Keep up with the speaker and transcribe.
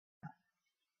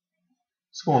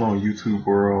What's going on, YouTube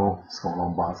world? What's going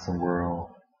on, boxing world?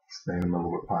 Stay in the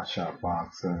middle with Potshot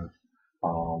Boxing.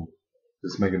 Um,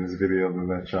 just making this video to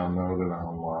let y'all know that I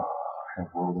have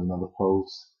wrote another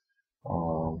post.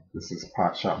 This is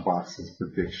Potshot Boxing's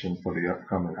prediction for the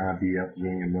upcoming IBF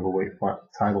junior middleweight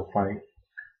title fight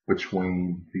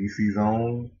between DC's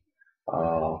own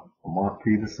Lamont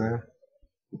Peterson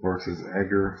versus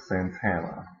Edgar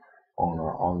Santana on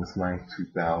August 9th,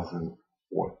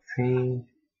 2014.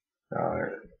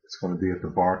 It's going to be at the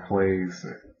Barclays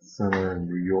Center in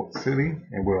New York City,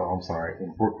 in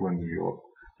Brooklyn, New York,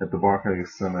 at the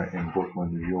Barclays Center in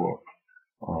Brooklyn, New York.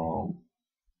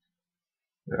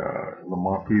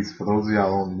 Lamont Peterson, for those of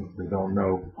y'all that don't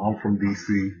know, I'm from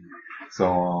DC,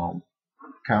 so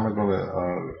kind of gonna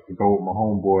go with my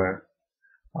homeboy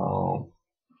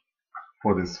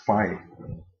for this fight.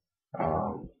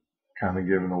 Kind of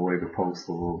giving away the post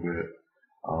a little bit.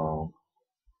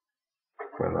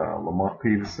 But Lamont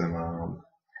Peterson,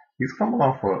 he's coming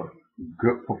off a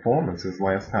good performance his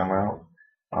last time out.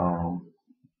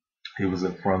 He was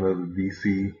in front of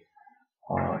the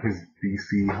his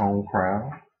DC home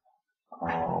crowd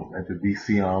at the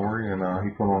DC Armory, and he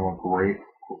put on a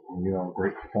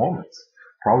great performance.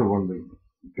 Probably one of the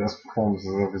best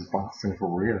performances of his boxing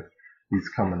career he's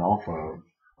coming off of.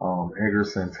 Edgar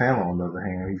Santana, on the other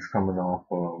hand, he's coming off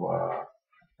of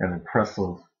an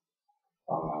impressive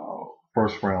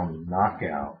first round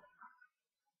knockout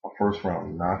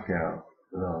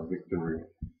victory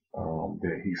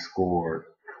that he scored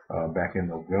back in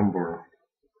November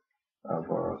of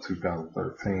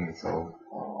 2013. So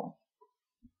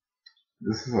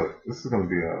this is going to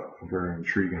be a very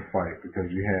intriguing fight,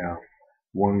 because you have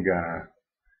one guy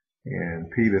in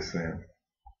Peterson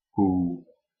who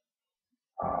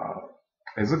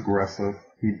is aggressive.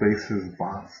 He bases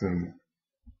boxing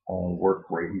on work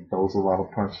rate. He throws a lot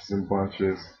of punches and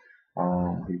bunches.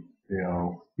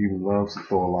 He loves to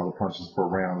throw a lot of punches per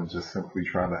round and just simply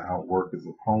try to outwork his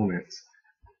opponents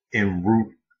en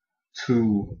route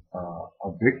to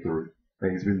a victory.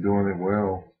 And he's been doing it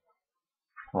well,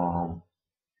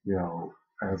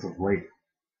 as of late.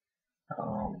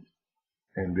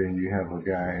 And then you have a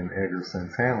guy in Edgar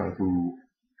Santana who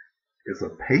is a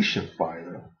patient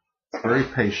fighter. He's very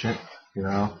patient,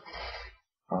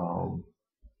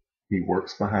 He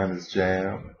works behind his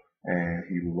jab, and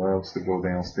he loves to go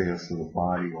downstairs to the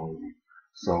body on you.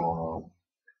 So,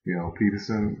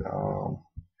 Peterson,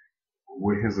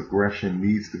 with his aggression,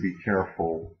 needs to be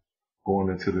careful going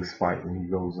into this fight when he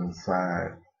goes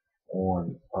inside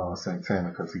on Santana,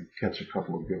 because he can catch a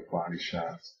couple of good body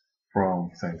shots from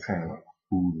Santana,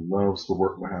 who loves to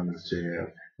work behind his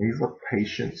jab. And he's a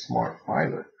patient, smart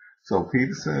fighter. So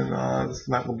Peterson, it's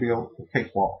not going to be a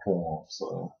cakewalk for him.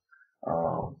 So,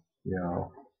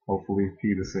 hopefully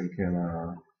Peterson can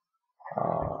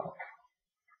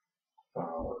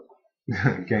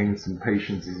gain some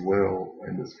patience as well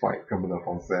in this fight coming up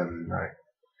on Saturday night.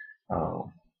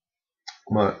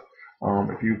 But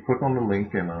if you click on the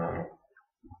link and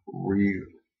read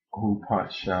who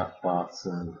Potshot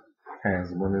Boxing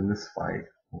has winning this fight,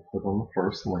 click on the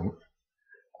first link,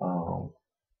 and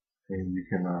you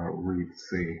can read to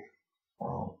see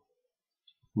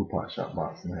who Potshot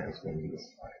Boxing has winning this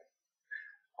fight.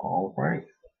 All right,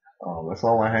 that's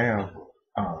all I have.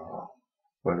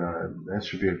 But that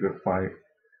should be a good fight.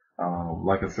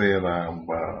 Like I said, I'm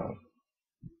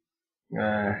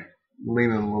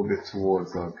leaning a little bit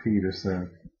towards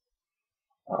Peterson.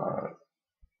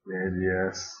 And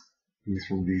yes, he's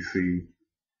from DC.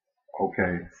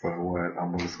 Okay, so what?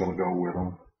 I'm just gonna go with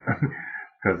him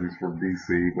because he's from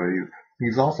DC. But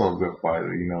he's also a good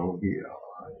fighter.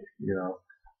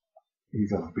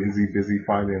 He's a busy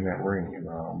fighter in that ring, and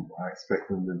I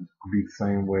expect him to be the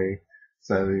same way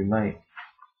Saturday night.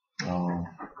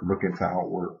 Looking to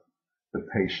outwork the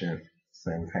patient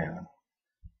Santana.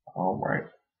 All right.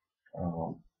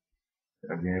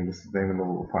 Again, this is Damon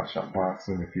with Potshot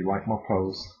Boxing. If you like my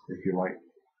posts, if you like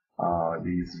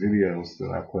these videos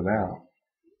that I put out,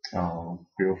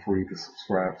 feel free to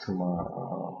subscribe to my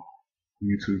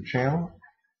YouTube channel.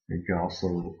 You can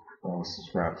also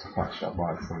subscribe to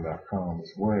PotshotBoxing.com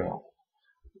as well.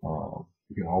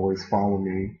 You can always follow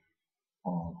me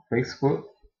on Facebook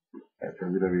at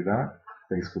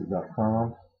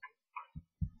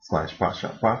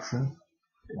www.facebook.com/PotshotBoxing.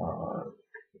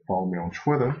 Follow me on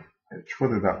Twitter at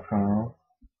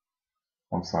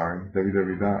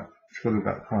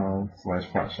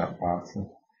www.twitter.com/PotshotBoxing.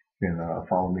 You can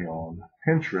follow me on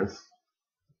Pinterest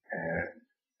at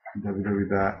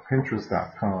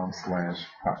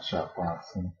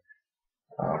www.pinterest.com/PotshotBoxing.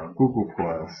 Google+,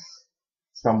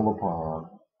 StumbleUpon,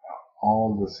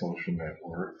 all the social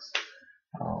networks.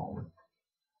 Um,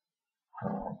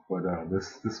 but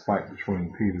this fight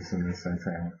between Peterson and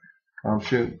Santana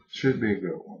should be a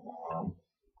good one.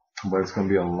 But it's going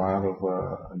to be a lot of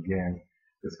again,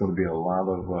 it's going to be a lot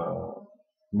of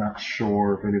not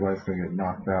sure if anybody's going to get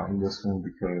knocked out in this one,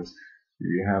 because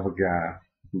you have a guy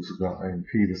who's going in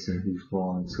Peterson who's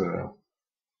going to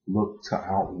look to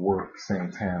outwork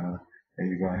Santana, and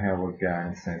you're going to have a guy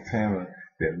in Santana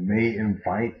that may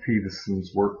invite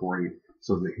Peterson's work rate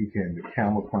so that he can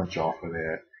counter punch off of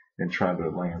that and try to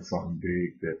land something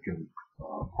big that can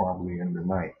probably end the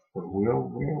night. But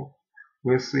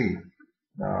we'll see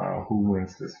who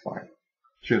wins this fight.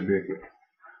 Should be a good.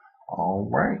 All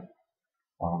right.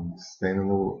 Staying in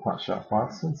the with Potshot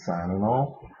Boxing, signing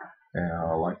off.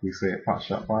 And like we say at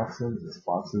Potshot Boxing, it's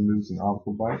boxing news and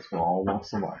article bites for all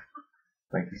walks of life.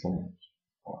 Thank you so much.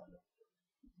 All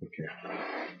right. Okay.